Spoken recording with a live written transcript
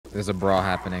There's a brawl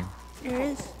happening. There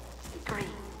is. 3,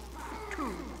 2,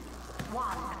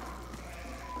 1.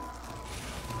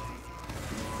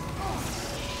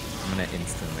 I'm gonna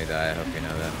instantly die. I hope you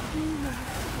know that.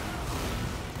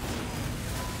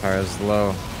 Pyro's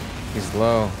low. He's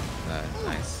low.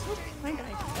 Nice. I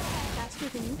died faster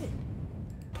than you did.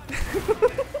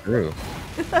 True.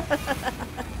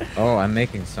 Oh, I'm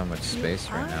making so much space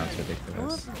right now. It's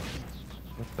ridiculous.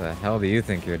 What the hell do you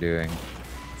think you're doing?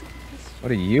 What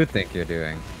do you think you're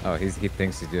doing? Oh, he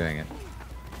thinks he's doing it.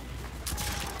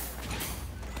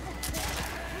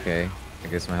 Okay. I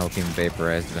guess my whole team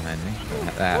vaporized behind me.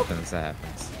 That happens. That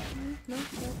happens.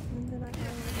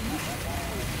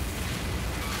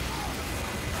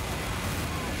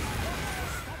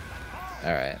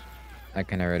 Alright. I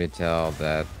can already tell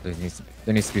that there needs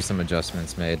to be some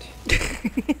adjustments made.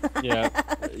 Yeah,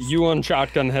 you on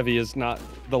shotgun heavy is not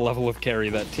the level of carry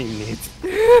that team needs.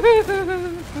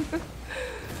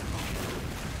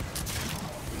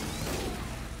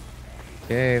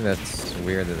 Okay, that's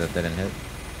weird that that didn't hit.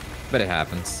 But it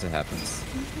happens. It happens.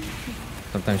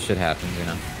 Sometimes shit happens, you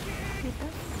know?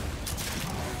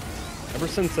 Ever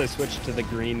since I switched to the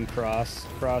green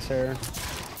crosshair,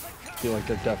 I feel like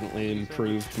I've definitely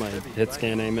improved my hit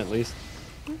scan aim at least.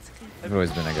 I've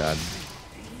always been a god.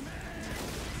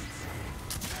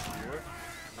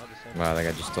 Wow, that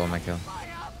guy just stole my kill.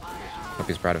 Hope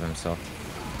he's proud of himself.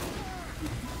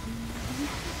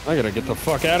 I gotta get the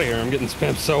fuck out of here. I'm getting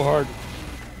spammed so hard.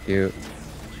 Cute.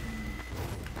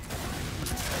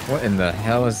 What in the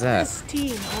hell is that? This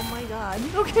team, oh my god.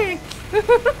 Okay.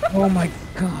 Oh my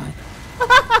god.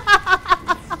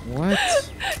 What?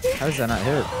 How does that not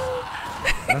hit?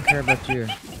 I don't care about you.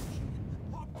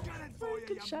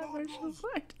 Good shot, Marshall.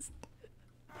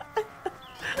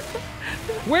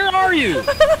 Where are you?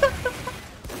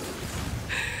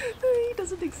 He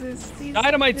doesn't exist. He's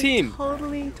Die to my team.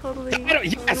 Totally.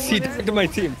 Yes, he died to my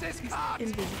team.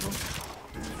 Invisible.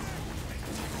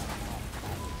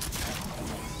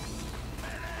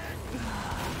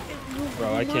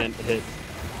 Bro, I can't hit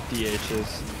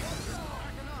DHs.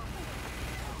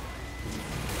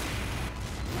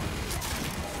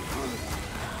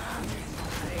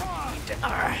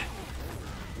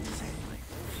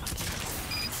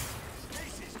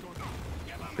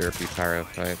 Therapy pyro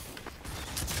fight.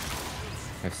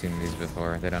 I've seen these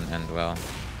before. They don't end well.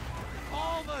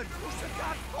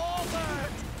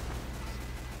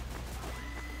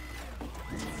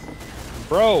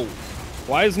 Bro,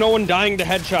 why is no one dying to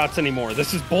headshots anymore?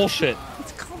 This is bullshit.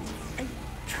 It's called. I'm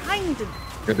trying to.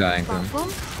 You're dying to him.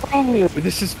 Buff him. Oh,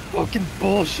 this is fucking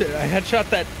bullshit. I headshot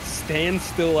that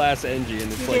standstill ass NG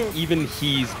and it's You like did. even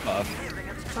he's buff.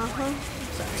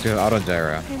 So you have auto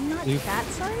gyro. I'm not that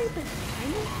sorry, but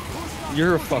kind of.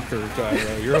 You're a fucker,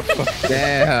 Gyro. You're a fucker.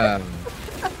 Damn.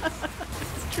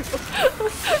 It's true.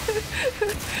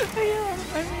 Yeah,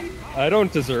 I mean. I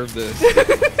don't deserve this.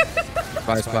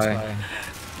 Spy.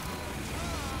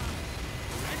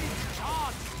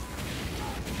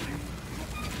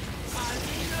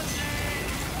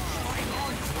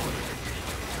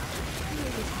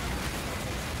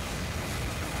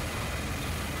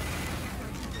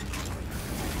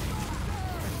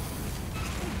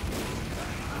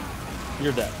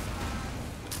 You're dead.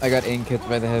 I got ink hit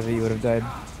by the heavy. You would have died.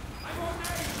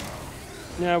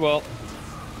 Yeah, well,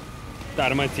 die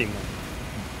to my team then.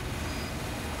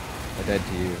 I died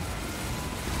to you.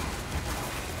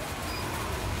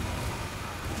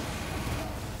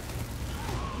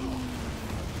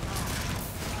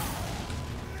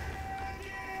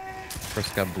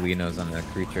 First got Blinos on the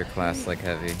creature class like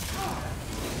heavy.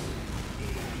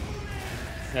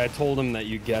 Yeah, I told him that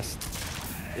you guessed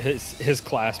his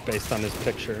class based on his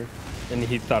picture, and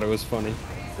he thought it was funny.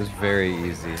 It was very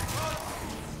easy.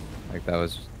 Like that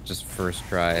was just first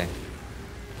try.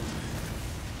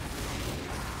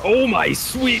 Oh my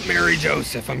sweet Mary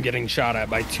Joseph, I'm getting shot at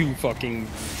by 2 fucking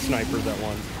snipers at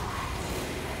once.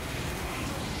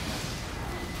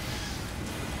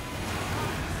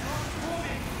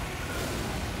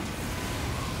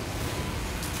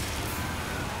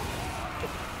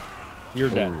 You're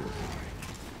dead. Ooh.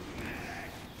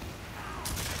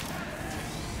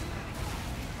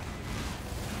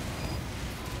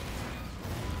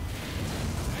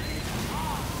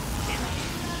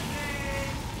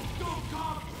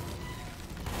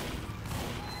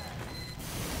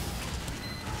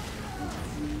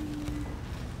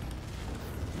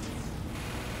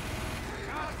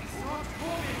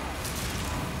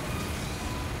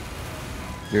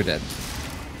 You're dead.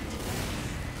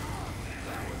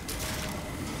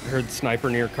 I heard sniper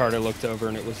near card. I looked over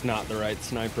and it was not the right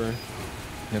sniper.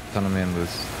 Yep, ton of man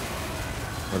loose.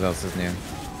 What else is new?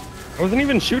 I wasn't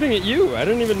even shooting at you. I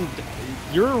didn't even.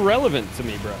 You're irrelevant to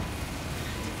me, bro.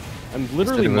 I'm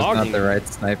literally was mogging. not the right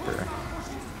sniper.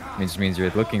 Which means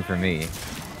you're looking for me.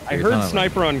 I heard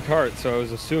sniper on cart, so I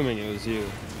was assuming it was you.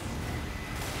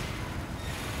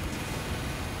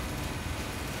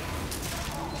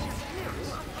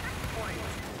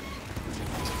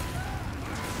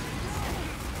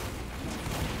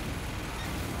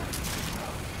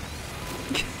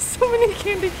 So many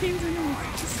candy canes in here.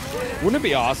 Wouldn't it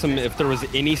be awesome if there was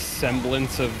any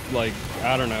semblance of, like,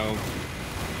 I don't know,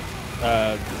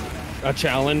 a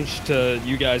challenge to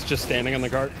you guys just standing on the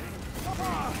cart?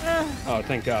 Oh,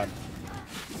 thank God.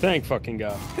 Thank fucking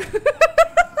God.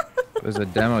 There's a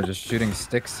demo just shooting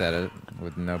sticks at it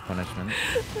with no punishment.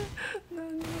 No,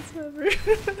 whatsoever.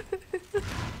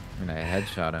 I mean, I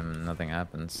headshot him and nothing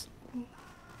happens.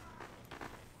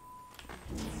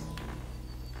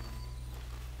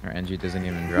 Our NG doesn't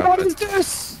even drop What its is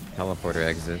this? teleporter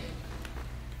exit.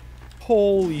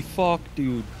 Holy fuck,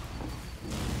 dude.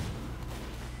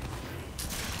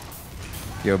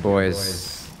 Yo,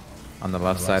 boys. On the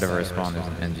left side of our spawn, there's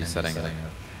an NG setting. Can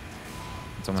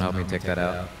someone help me take that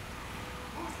out?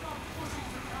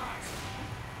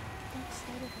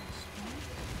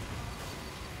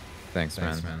 Thanks,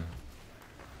 man.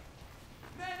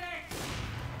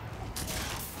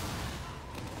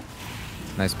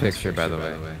 Nice picture, by the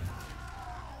way.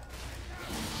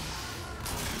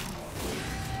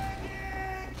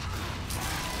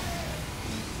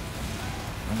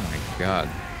 Oh my god.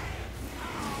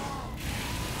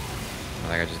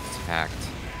 Like I just hacked.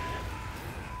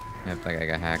 Yep, like I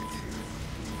got hacked.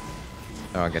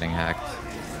 Oh, getting hacked.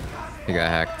 He got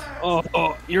hacked.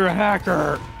 Oh, you're a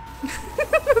hacker.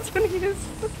 That's what he is.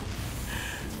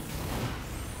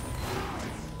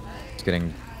 Just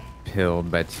getting pilled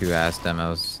by 2 ass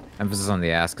demos. Emphasis on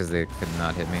the ass because they could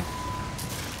not hit me.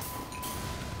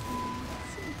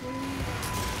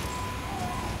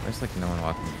 There's like no one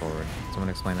walking forward. Someone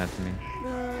explain that to me.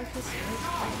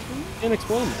 Can't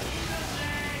explain that.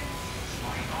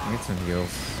 I need some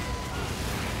heals.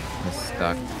 I'm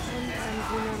stuck.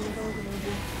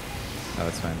 Oh,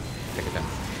 it's fine. Take it down.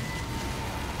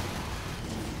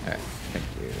 Alright, thank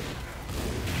you.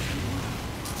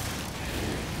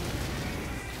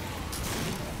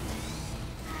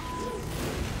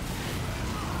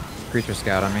 Creature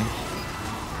scout on me.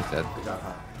 He's dead.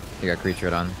 He got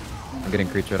creature on. I'm getting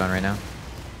creature on right now.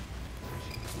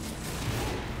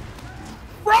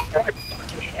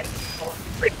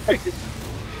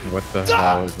 What the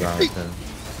hell is wrong with him?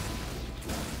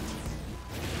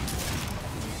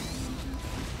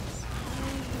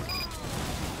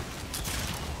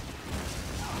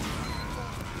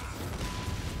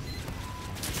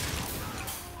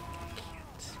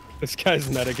 This guy's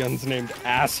metagun's named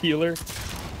Ass Healer.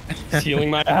 He's healing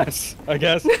my ass, I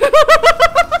guess.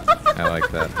 I like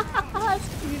that. That's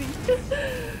cutie.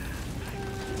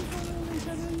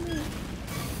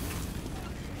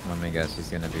 Let me guess, he's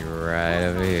gonna be right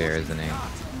over here, isn't he?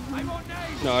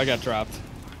 No, I got dropped.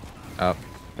 Oh,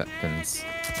 pins.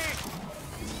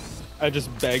 I just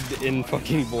begged in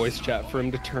fucking voice chat for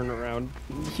him to turn around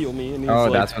and heal me, and he was Oh,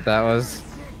 like, that's what that was?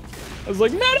 I was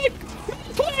like, medic,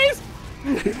 please!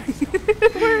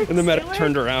 And the medic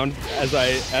turned around as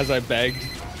I begged,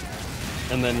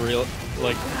 and then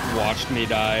watched me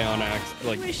die on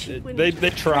accident. Like they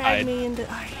tried. Me into,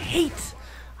 I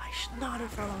should not have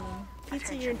followed him.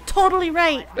 Pizza, you're totally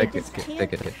right. Take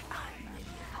it.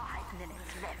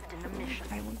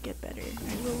 I will get better.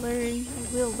 I will learn.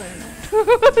 I will learn.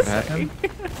 What happened?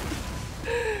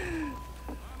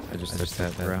 I just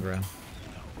that, bro. There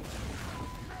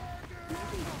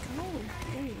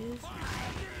he is.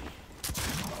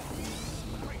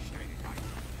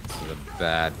 This is a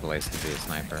bad place to be a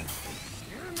sniper.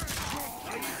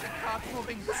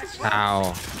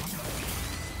 Ow.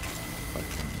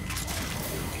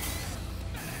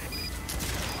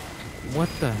 What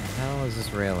the hell is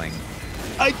this railing?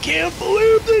 I can't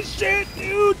believe this shit,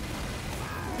 dude!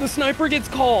 The sniper gets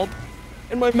called,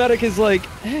 and my medic is like,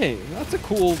 hey, that's a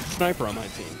cool sniper on my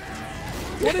team.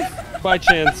 What if, by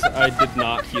chance, I did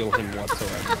not heal him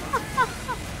whatsoever?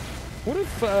 What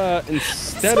if,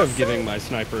 instead of giving my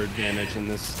sniper advantage in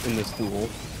this duel,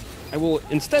 I will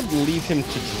instead leave him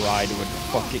to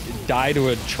die to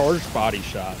a charged body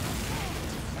shot?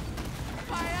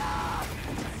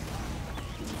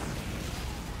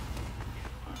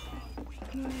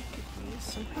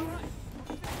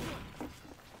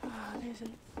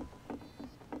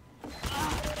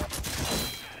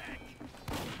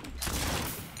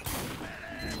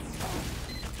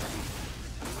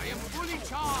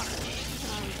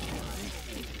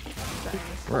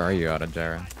 Where are you, Auto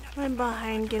Gyro? I'm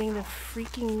behind getting the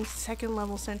freaking second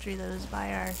level sentry that was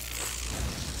by our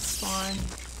spawn.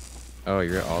 Oh,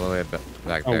 you're all the way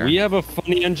back Oh, there. we have a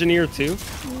funny engineer too.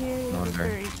 Yeah, No it's wonder.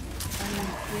 very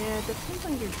funny. Yeah, it depends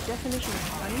on your definition of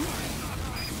funny.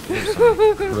 There's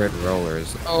some red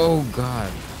rollers. Oh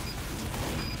god.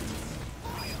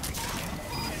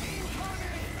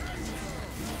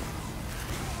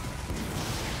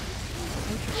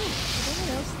 What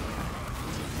else?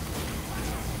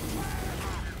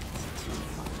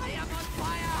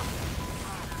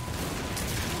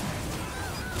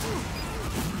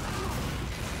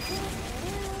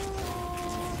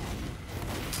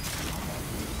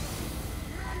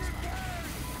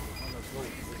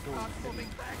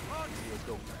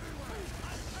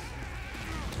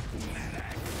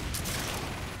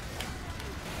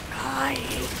 I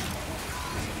hate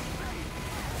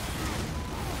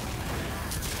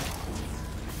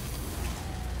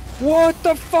What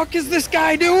the fuck is this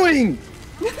guy doing?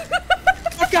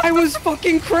 That guy was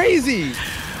fucking crazy.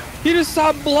 He just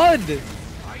saw blood.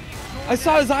 I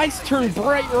saw his eyes turn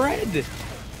bright red.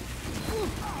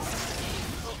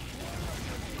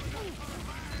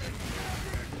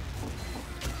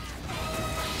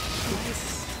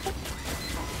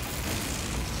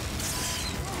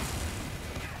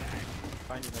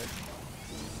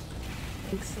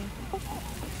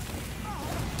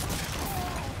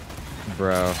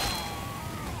 Bro.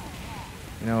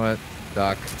 You know what,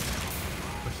 Doc?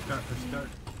 Push start.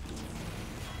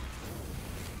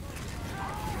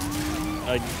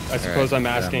 I suppose I'm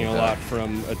asking a yeah, lot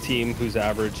from a team whose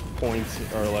average points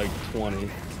are like 20.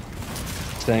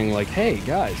 Saying like, hey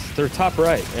guys, they're top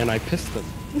right, and I pissed them.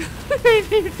 You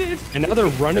did. And now they're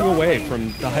running away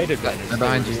from the height advantage. They're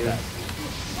behind They you. were just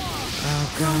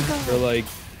Oh god. They're like,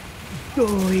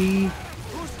 die,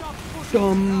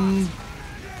 dumb,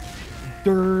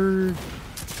 dirt.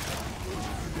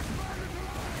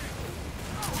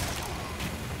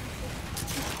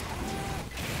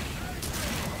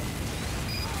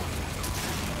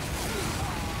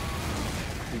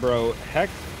 Bro, heck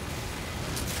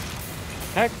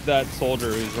that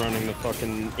soldier who's running the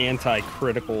fucking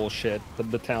anti-critical shit, the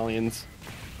battalions.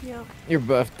 Yep. You're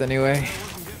buffed anyway.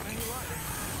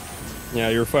 Yeah,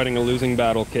 you're fighting a losing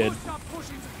battle, kid.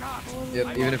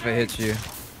 Yep, even if I hit you,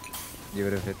 you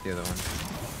would have hit the other one.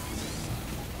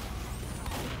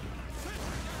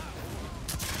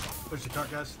 Push the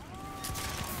cart, guys.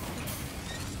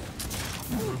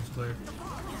 Room's clear.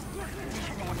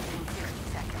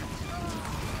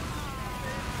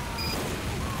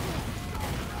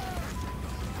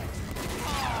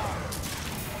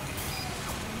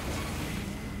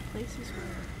 Places where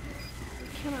we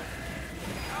cannot.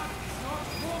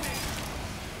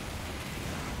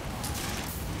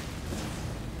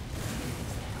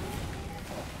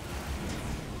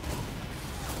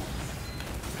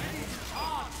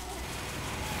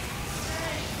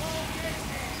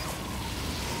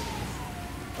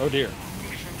 Oh dear.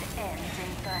 Mission ends in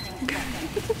 30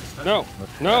 seconds. No,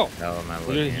 no. What the hell am I You,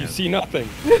 looking you at? see nothing.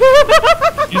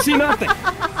 You see nothing.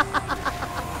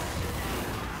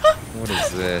 What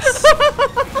is this?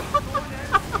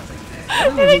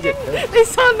 They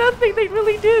saw nothing. They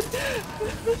really did.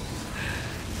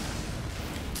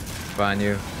 Find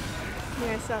you.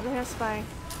 Yeah, I saw. They have spy.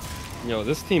 Yo,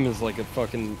 this team is like a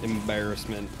fucking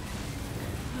embarrassment.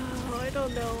 Oh, I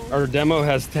don't know. Our demo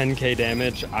has 10k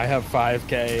damage. I have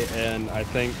 5k, and I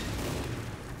think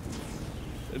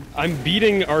I'm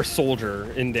beating our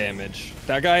soldier in damage.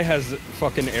 That guy has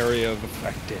fucking area of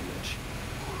effect damage.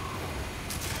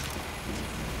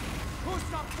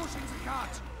 Who's not pushing the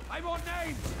cart? I want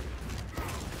names!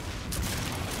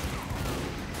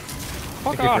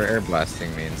 Fuck Thank you off. for air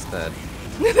blasting me instead.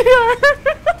 They are.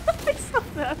 I saw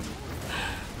that.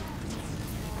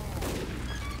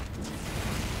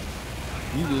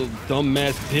 You little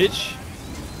dumbass bitch.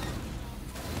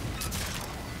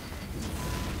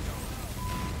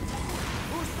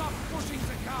 Who's not pushing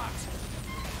the cart?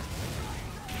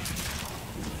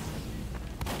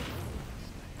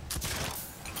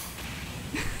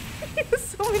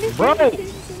 So many Bro!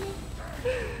 things in it.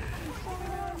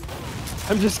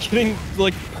 I'm just getting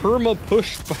like perma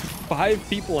pushed by 5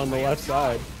 people on the left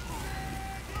side.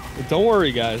 But don't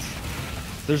worry, guys.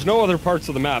 There's no other parts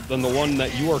of the map than the one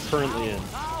that you are currently in.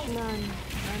 None. None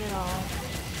at all.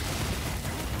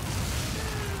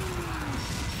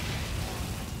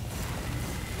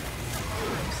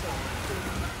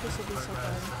 This will be so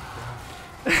fun.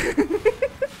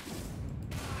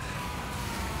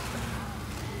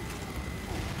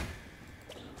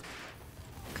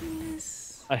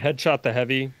 Goodness. I headshot the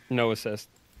heavy, no assist.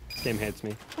 This game hates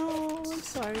me. Oh, I'm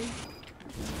sorry.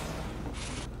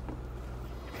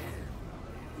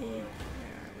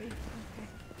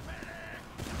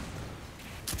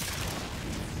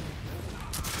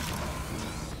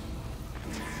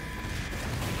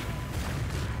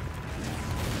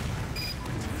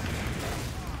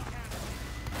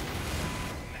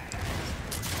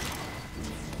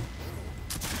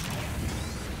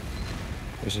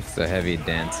 There's just a heavy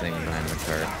dancing behind the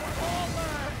cart.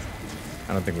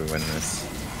 I don't think we win this.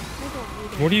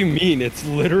 What do you mean? It's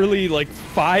literally like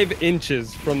 5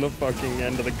 inches from the fucking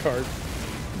end of the cart.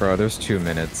 Bro, there's 2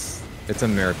 minutes. It's a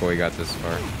miracle we got this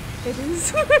far. It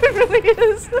is. It really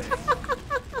is.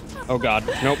 Oh god.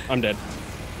 Nope, I'm dead.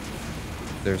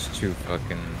 There's 2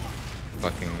 fucking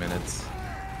minutes.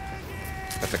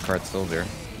 Got the cart soldier.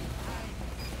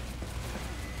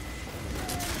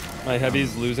 My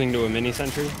heavy's losing to a mini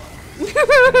sentry.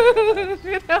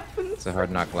 It happens. It's a hard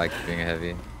knock like being a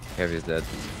heavy. Heavy's dead.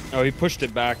 Oh, he pushed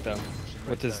it back though.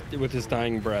 With his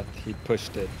dying breath, he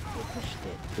pushed it. He pushed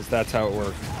it. Because that's how it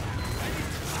worked.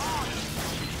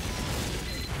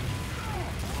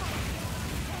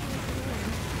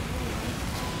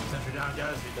 Sentry down,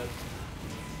 guys. He does.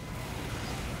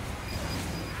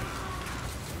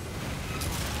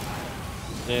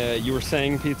 Yeah, you were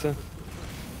saying, Pizza?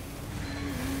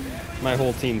 My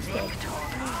whole team's dead.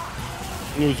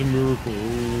 It was a miracle.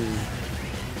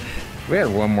 We had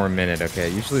 1 more minute, okay?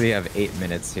 Usually we have 8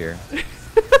 minutes here.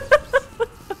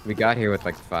 We got here with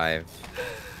like 5.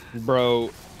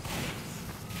 Bro.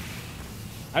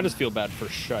 I just feel bad for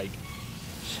Shike.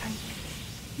 Shite.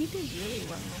 He did really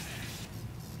well.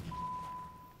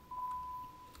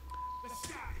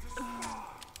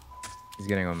 He's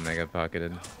getting omega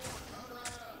pocketed.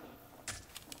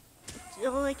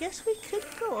 Well, I guess we could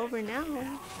go over now.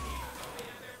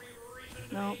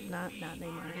 Nope, not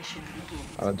anymore. Mission begins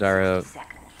Oh, in Gyro, 60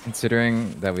 seconds.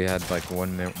 considering that we had like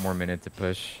 1 more minute to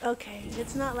push, Okay,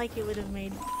 it's not like it would have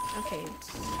made. Okay.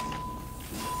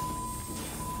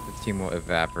 the team will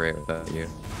evaporate without you.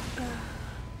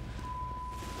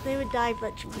 They would die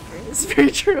much quicker. It's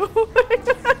very true.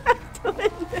 You're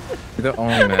the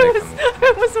only medic.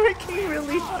 I was working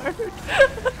really hard.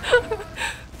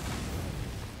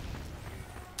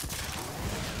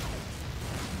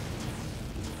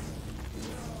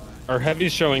 Our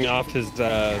heavy's showing off his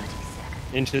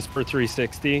inches per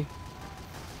 360.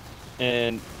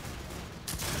 And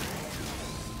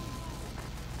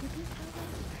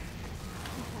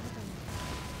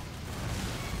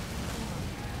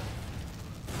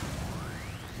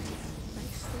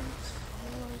Nice things.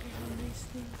 No longer have nice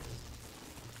things.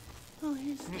 Oh,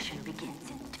 here's Mission begins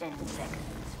in 10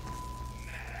 seconds.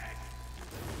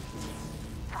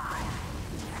 5,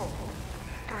 4,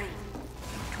 3,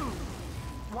 2,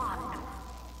 1.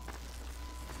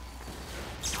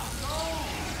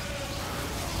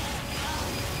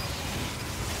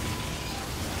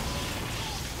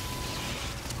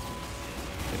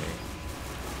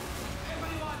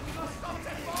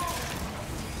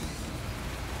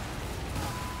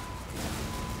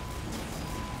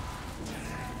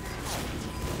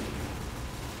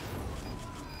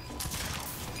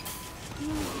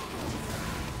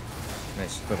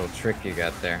 Nice little trick you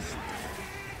got there.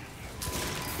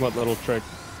 what little trick?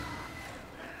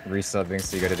 Resubbing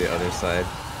so you go to the other side.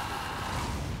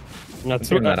 That's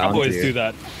doing what that I onto always you. do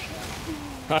that.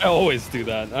 I always do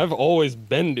that. I've always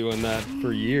been doing that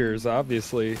for years,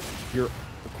 obviously. You're,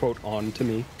 quote, on to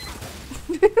me.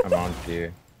 I'm on to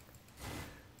you.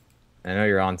 I know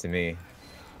you're on to me.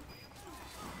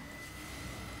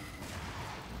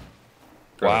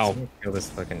 Bro, Wow. someone kill this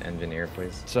fucking engineer,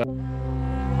 please. So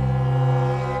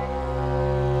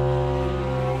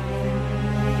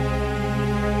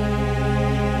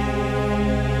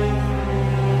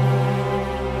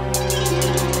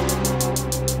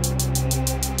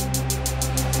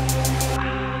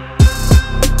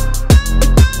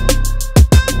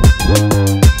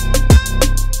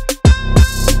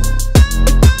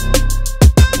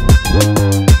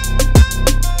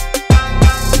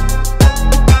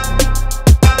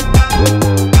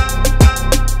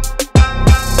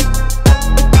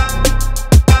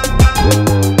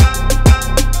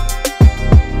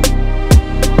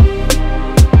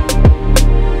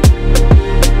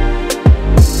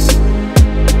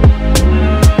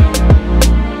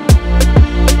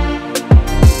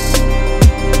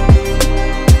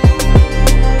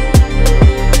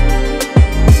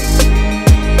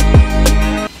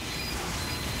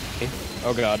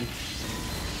oh god.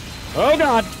 Oh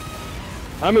god!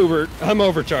 I'm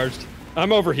overcharged.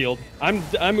 I'm overhealed. I'm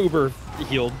uber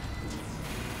healed.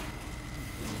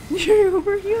 You're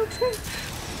overhealed.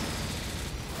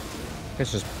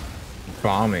 It's just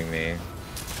bombing me.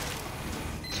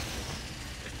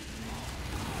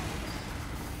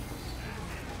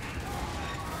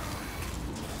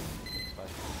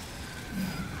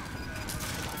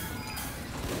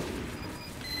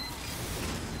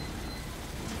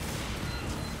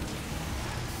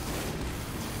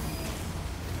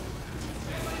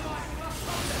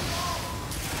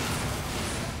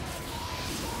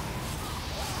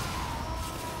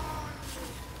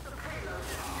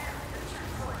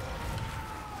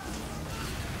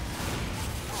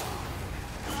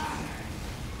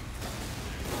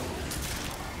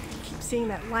 seeing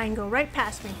that line go right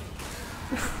past me.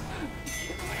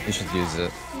 You should use it.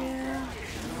 Yeah.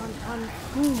 On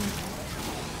whom?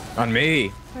 On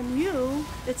me! On you?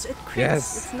 It crits.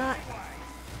 Yes. It's not.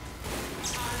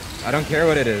 I don't care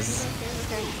what it is.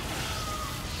 Okay.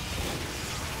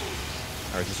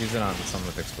 Or just use it on some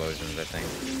with explosions, I think.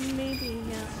 Maybe,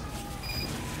 yeah.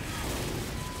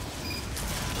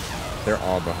 They're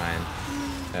all behind.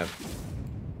 Yep.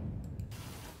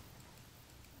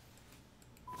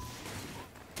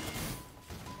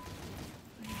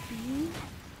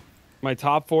 My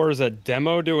top 4 is a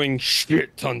demo doing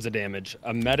shit tons of damage,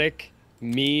 a medic,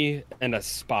 me, and a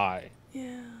spy.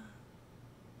 Yeah.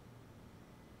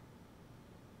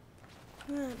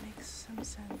 That makes some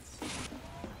sense.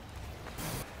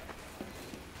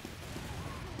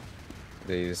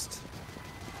 They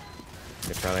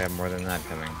probably have more than that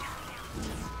coming.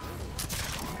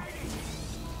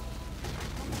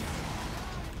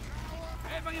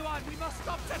 Everyone, we must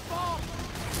stop that bomb!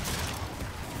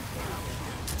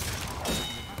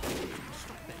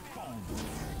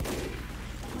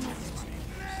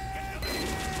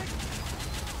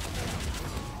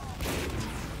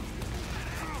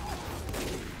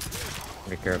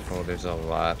 Be careful, there's a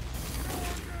lot.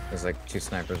 There's like 2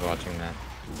 snipers watching that.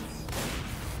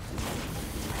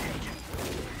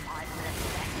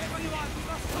 Everyone, we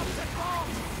must stop that bomb!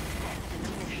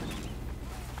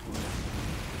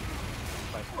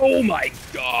 Oh my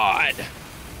god!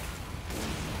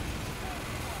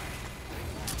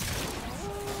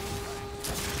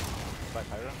 By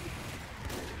Pyro?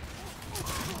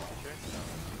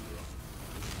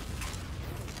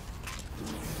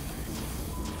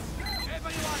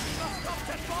 Everyone, we must stop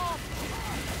that bomb!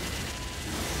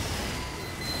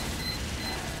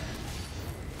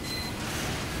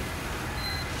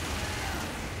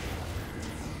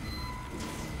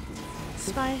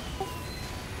 Spy.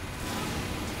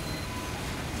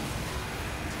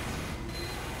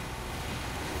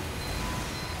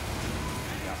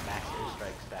 Got max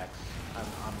airstrike stacks. I'm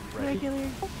ready. Regular.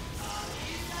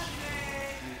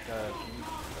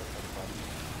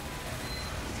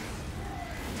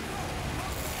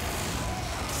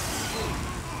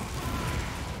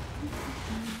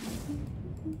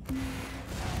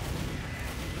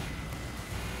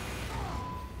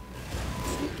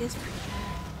 Sneak is pretty good.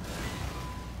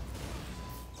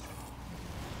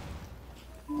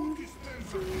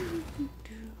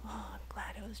 Oh, I'm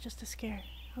glad it was just a scare.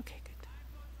 Okay, good.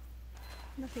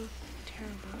 Nothing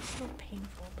terrible. It's still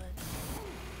painful, but.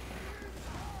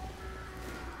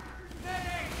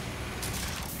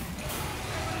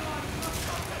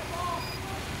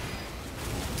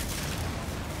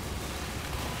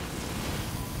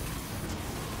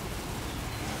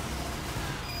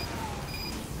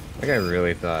 Like I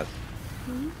really thought.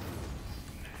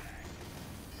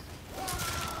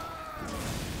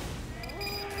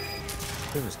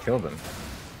 They just killed him.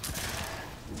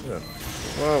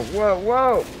 Whoa, whoa,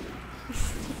 whoa!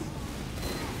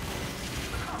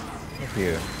 Thank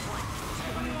you.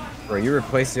 Bro, you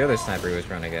replaced the other sniper who was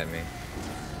trying to get me.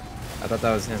 I thought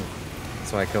that was him.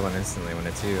 That's why I killed him instantly. When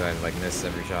it's you, I like miss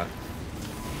every shot.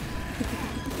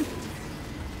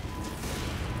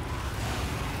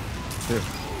 True.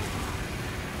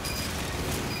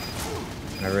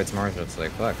 Whenever it's Marshall, it's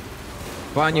like, fuck.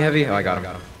 Come on, you heavy! Oh, I got him.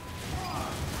 How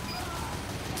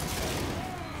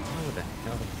the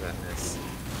hell did that miss?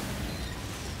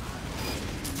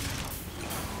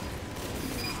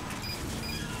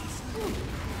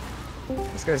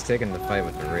 This guy's taking the fight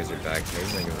with the Razorback. He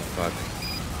doesn't give a fuck.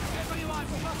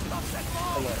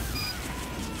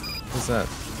 What's up?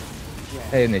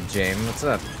 Hey, Nick James, what's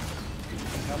up?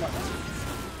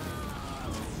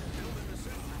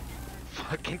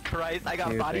 Fucking Christ, I got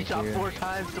Thank you, body thank shot you. 4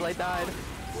 times till I died.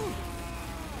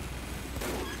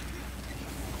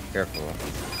 Careful.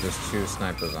 There's 2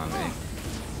 snipers on me.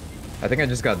 I think I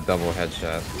just got double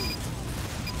headshot.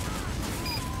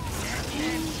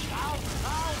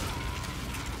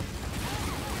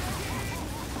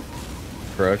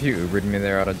 Bro, if you Ubered me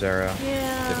there out of Jaro,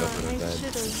 Yeah, Give I up with should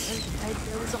that.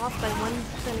 have. I was off by 1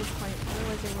 percentage point.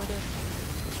 Otherwise, I would have.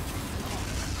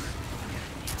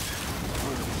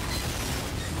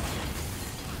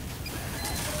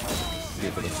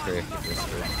 cute little strafe you just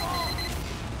did.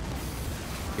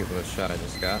 Cute little shot I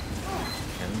just got.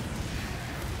 And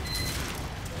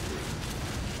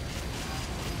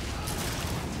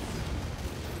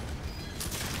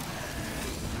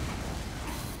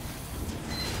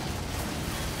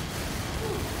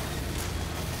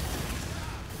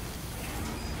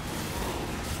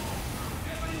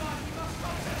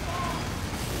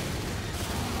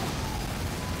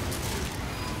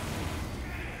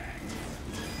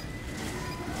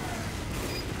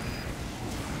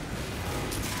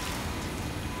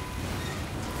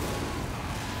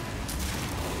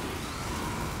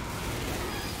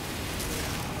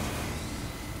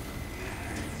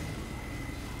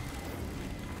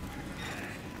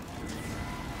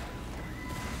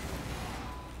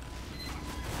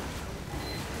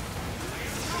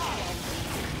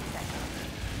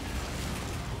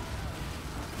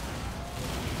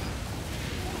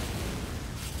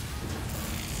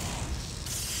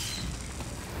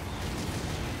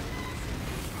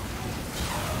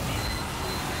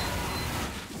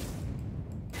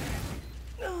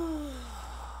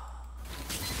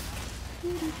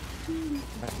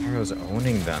Arrow's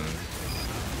owning them.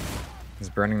 He's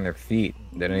burning their feet.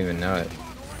 They don't even know it.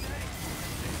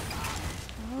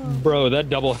 Bro, that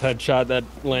double headshot that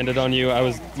landed on you, I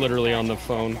was literally on the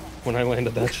phone when I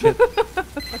landed that shit.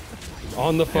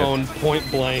 On the phone, point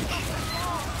blank.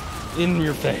 In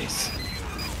your face.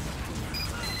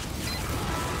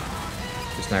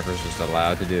 The sniper's just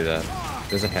allowed to do that.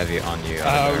 There's a heavy on you.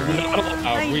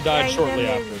 We died shortly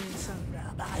after.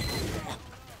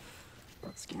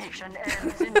 Mission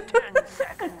ends in 10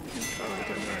 seconds.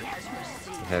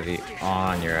 Heavy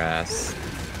on your ass.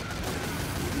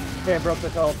 Okay, I broke the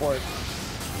teleport.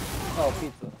 Oh,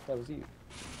 pizza. That was you.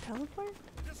 Teleport?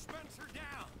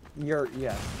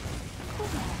 Yeah.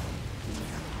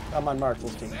 I'm on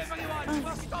Marshall's team.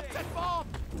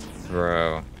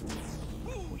 Bro.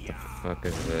 What the fuck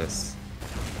is this?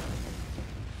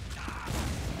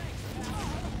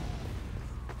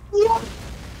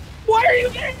 Why are you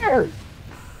there?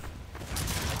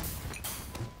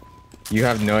 You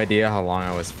have no idea how long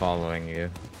I was following you.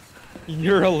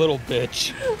 You're a little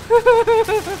bitch.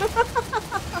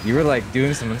 You were like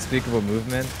doing some unspeakable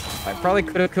movement. I probably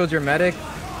could have killed your medic,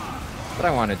 but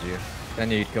I wanted you. Then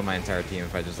you'd kill my entire team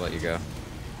if I just let you go.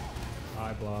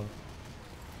 Alright, Blob.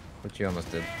 Which you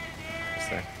almost did. Just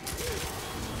there.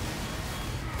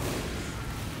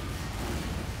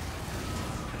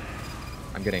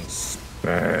 I'm getting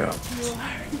spammed.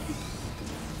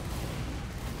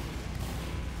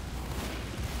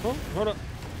 Oh, hold up.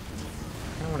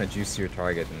 I want a juicier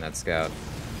target than that scout.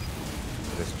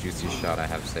 This juicy shot I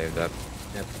have saved up.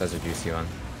 Yep, that's a juicy one.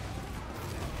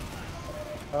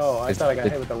 Oh, I thought I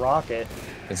got hit with the rocket.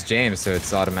 It's James, so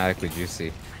it's automatically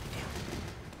juicy.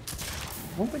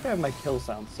 I don't think I have my kill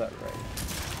sound set right.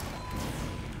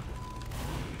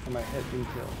 Or my hit and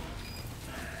kill.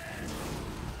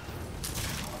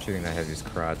 Shooting that heavy's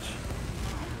crotch.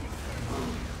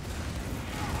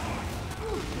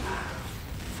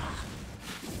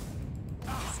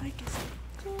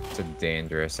 It's a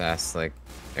dangerous ass like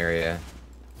area.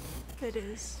 It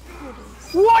is. It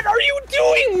is. What are you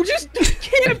doing? Just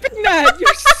camping that.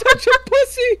 You're such a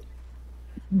pussy.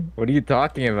 What are you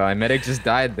talking about? My medic just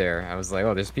died there. I was like,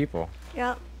 oh, there's people.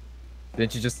 Yep.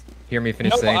 Didn't you just hear me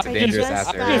finish No, saying it's a I dangerous just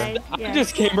ass died. area? I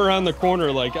just came around the corner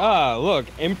like, ah, look,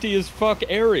 empty as fuck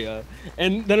area.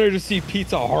 And then I just see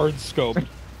Pizza hard scope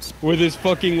with his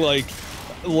fucking like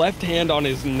left hand on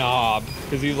his knob.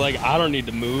 Because he's like, I don't need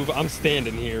to move. I'm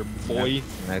standing here, boy. Yep.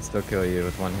 And I'd still kill you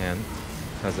with one hand.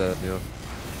 How's that feel?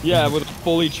 Yeah, with a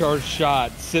fully charged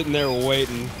shot, sitting there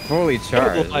waiting. Fully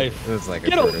charged. life. It was like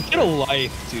Get a quarter a charge.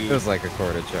 life, dude. It was like a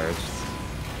quarter charged.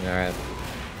 Alright.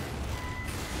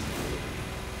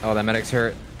 Oh, that medic's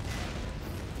hurt.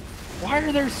 Why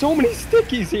are there so many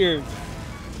stickies here?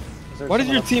 Why does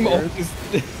your team always...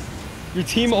 your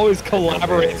team always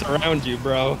collaborates around you,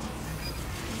 bro?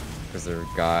 Because they're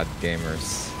god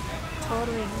gamers.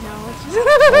 Totally no.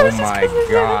 Oh my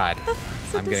god.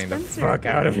 I'm getting the fuck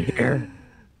out of here.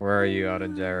 Where are you,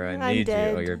 Autojera? I need you.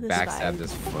 Oh, you're This is backstabbed fine.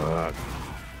 as fuck.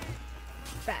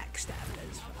 Backstabbed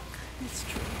as fuck. It's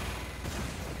true.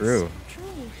 True. It's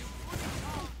true.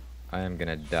 I am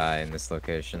gonna die in this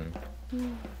location.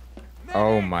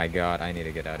 Oh my god, I need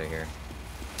to get out of here.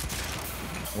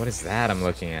 What is that I'm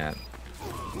looking at?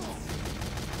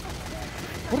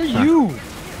 What are you?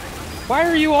 Why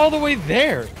are you all the way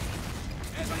there?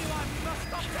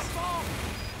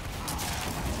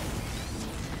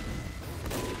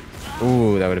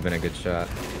 Ooh, that would have been a good shot.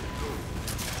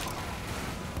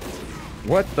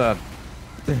 What the?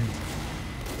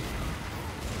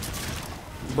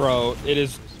 Bro, it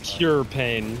is pure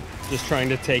pain just trying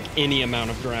to take any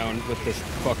amount of ground with this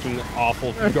fucking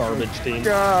awful garbage team.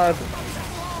 God.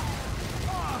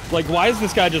 Like, why is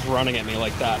this guy just running at me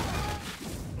like that?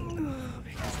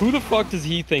 Who the fuck does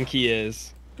he think he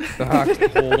is? Doc.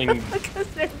 Holding... Because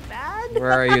they're bad?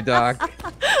 Where are you, Doc?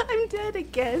 I'm dead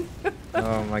again.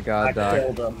 Oh my god, I Doc.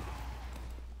 killed him.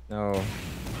 No.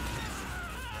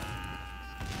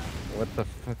 What the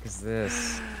fuck is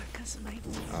this? Because of my...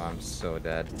 Oh, I'm so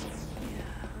dead. Yeah,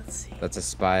 let's see. That's a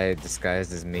spy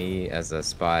disguised as me as a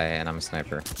spy, and I'm a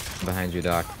sniper. Behind you,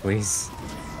 Doc, please.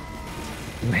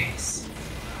 Please.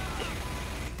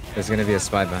 There's gonna be a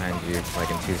spy behind you,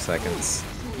 like in 2 seconds.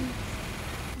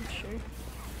 I'm sure.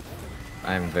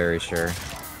 I'm very sure.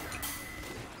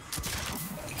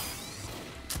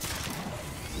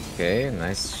 Okay,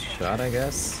 nice shot, I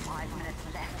guess. 5 minutes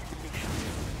left in the mission.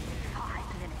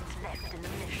 5 minutes left in the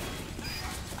mission.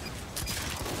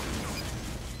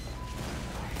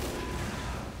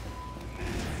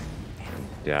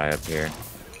 Die up here.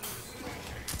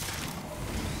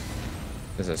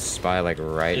 There's a spy like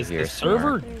right Is here. the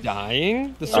server somewhere.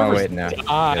 dying? The Oh server's wait, no. Yeah, the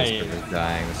dying. server's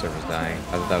dying. The server's dying. I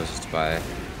thought that was a spy.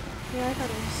 Yeah, I thought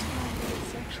it was fine, but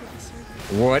it's actually the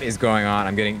server. What is going on?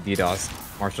 I'm getting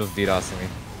DDoS. Marshall's DDoSing me.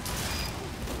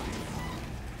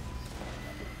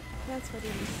 That's what it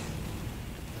is.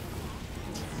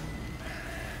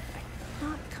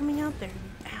 Not coming out there,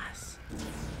 you ass.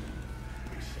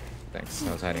 Thanks.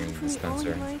 I was hiding in the From the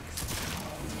dispenser. only mics.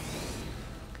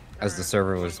 As the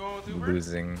server was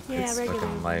losing Yeah, its regular.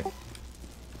 fucking life.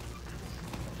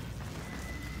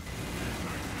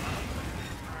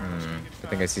 I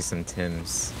think I see some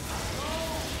Tims.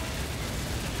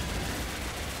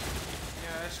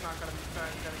 Yeah, it's not gonna be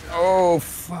fun. Oh,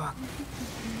 fuck.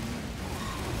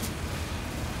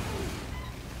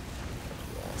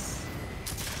 Yes.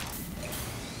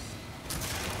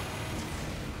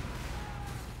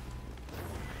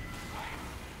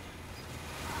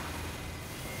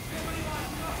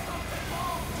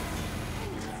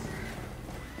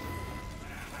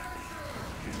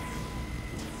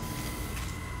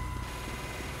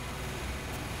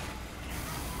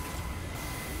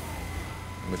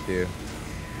 I'm with you.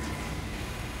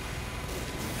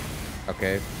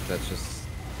 Okay, that's just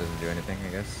doesn't do anything,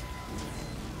 I guess.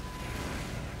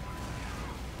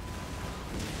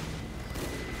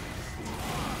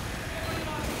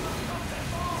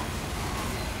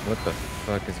 What the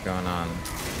fuck is going on?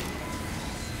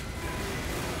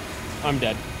 I'm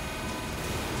dead.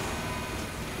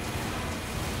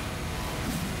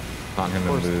 On him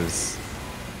and lose.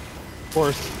 Of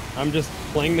course, I'm just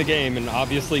playing the game, and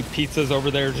obviously Pizza's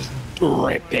over there just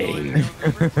dripping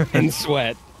in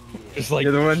sweat. Just like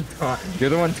You're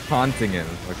the one taunting him,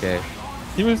 okay?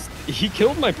 he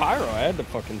killed my pyro. I had to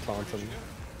fucking taunt him.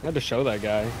 I had to show that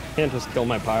guy. Can't just kill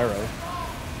my pyro.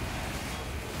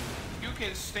 You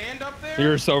can stand up there?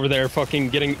 You're just over there fucking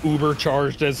getting uber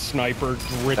charged as sniper,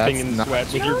 dripping in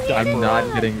sweat with your diaper. I'm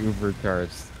not getting uber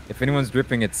charged. If anyone's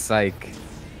dripping, it's Psych.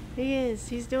 He is.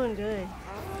 He's doing good.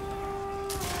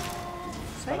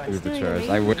 Psych is Uber doing charged.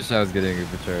 I amazing. wish I was getting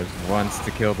uber charged once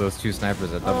to kill those two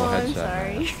snipers at double Oh, I'm headshot.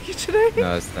 sorry. man. Should I?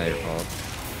 No, it's not your fault.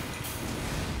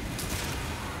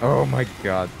 Oh my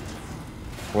god.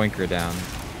 Blinker down.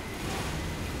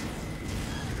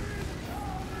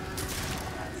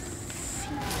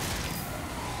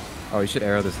 Oh, you should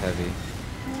arrow this heavy.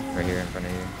 Right here in front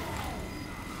of you.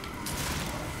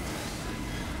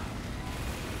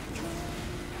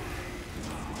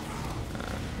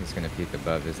 He's gonna peek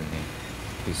above, isn't he?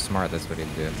 If he's smart, that's what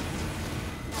he'd do.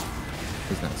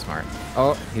 He's not smart.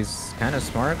 Oh, he's kind of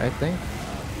smart, I think.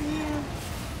 Yeah.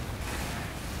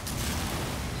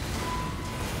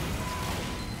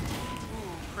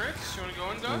 Ooh, Chris, you wanna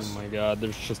go in, Oh Gus? my god,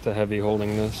 there's just a heavy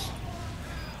holding this.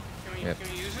 Yep.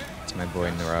 Can we use it? It's my boy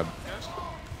Narab. Yes?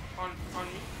 On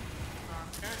me?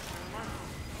 Okay, never mind.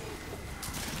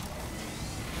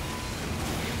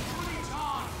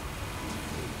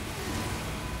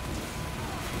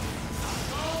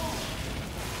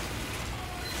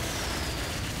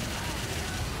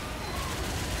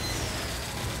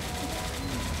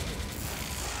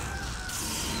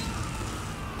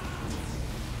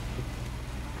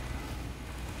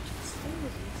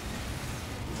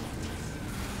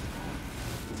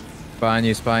 Spy on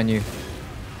you, spy on you.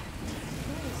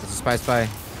 It's a spy.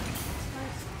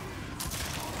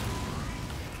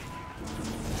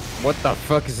 What the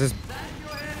fuck is this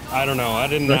I don't know, I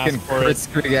didn't fucking ask for crit it.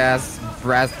 screwed ass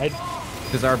brass I,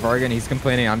 bizarre bargain? He's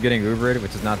complaining I'm getting Ubered,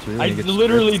 which is not true. I He gets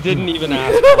literally crits. didn't even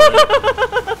ask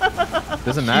for it.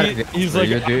 Doesn't matter. if He's you're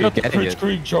like, I doing got the getting crit it.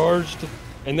 screen charged,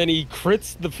 and then he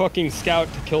crits the fucking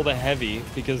scout to kill the heavy,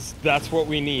 because that's what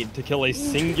we need to kill a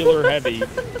singular heavy.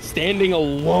 Standing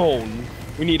alone,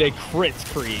 we need a crit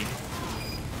screen.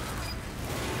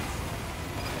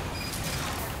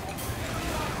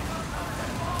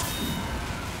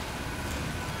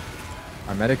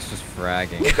 Our medic's just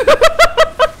fragging.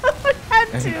 Had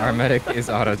And to. our medic is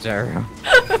auto gyro.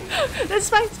 That's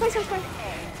spy.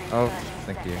 Oh,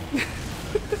 thank you.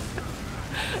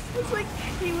 It's like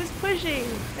he was pushing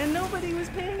and nobody was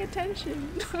paying attention.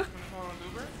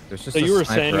 There's just So a you were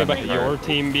sniper saying on about the your card.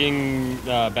 team being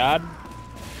bad?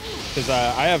 Because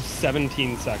I have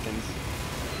 17 seconds.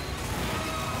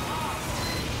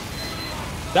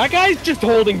 That guy's just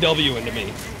holding W into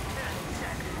me.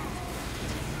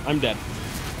 I'm dead.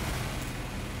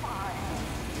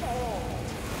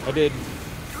 I did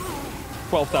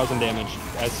 12,000 damage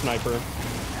as sniper,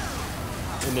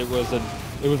 and it was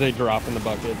a drop in the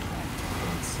bucket.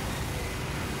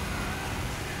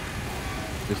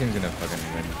 This team's gonna fucking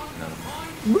win.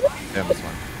 No. Yeah, this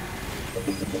one.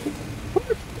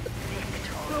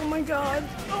 Oh my god.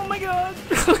 Oh my god.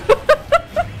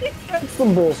 That's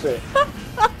some bullshit.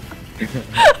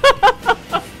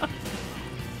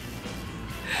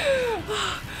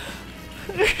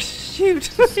 Shoot.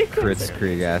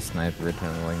 Kritzkrieg ass sniper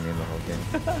tunneling me the whole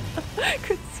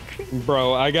game.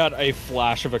 Bro, I got a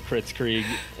flash of a Kritzkrieg,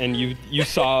 and you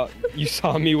saw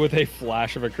me with a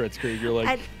flash of a Kritzkrieg. You're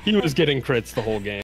like, he was getting crits the whole game.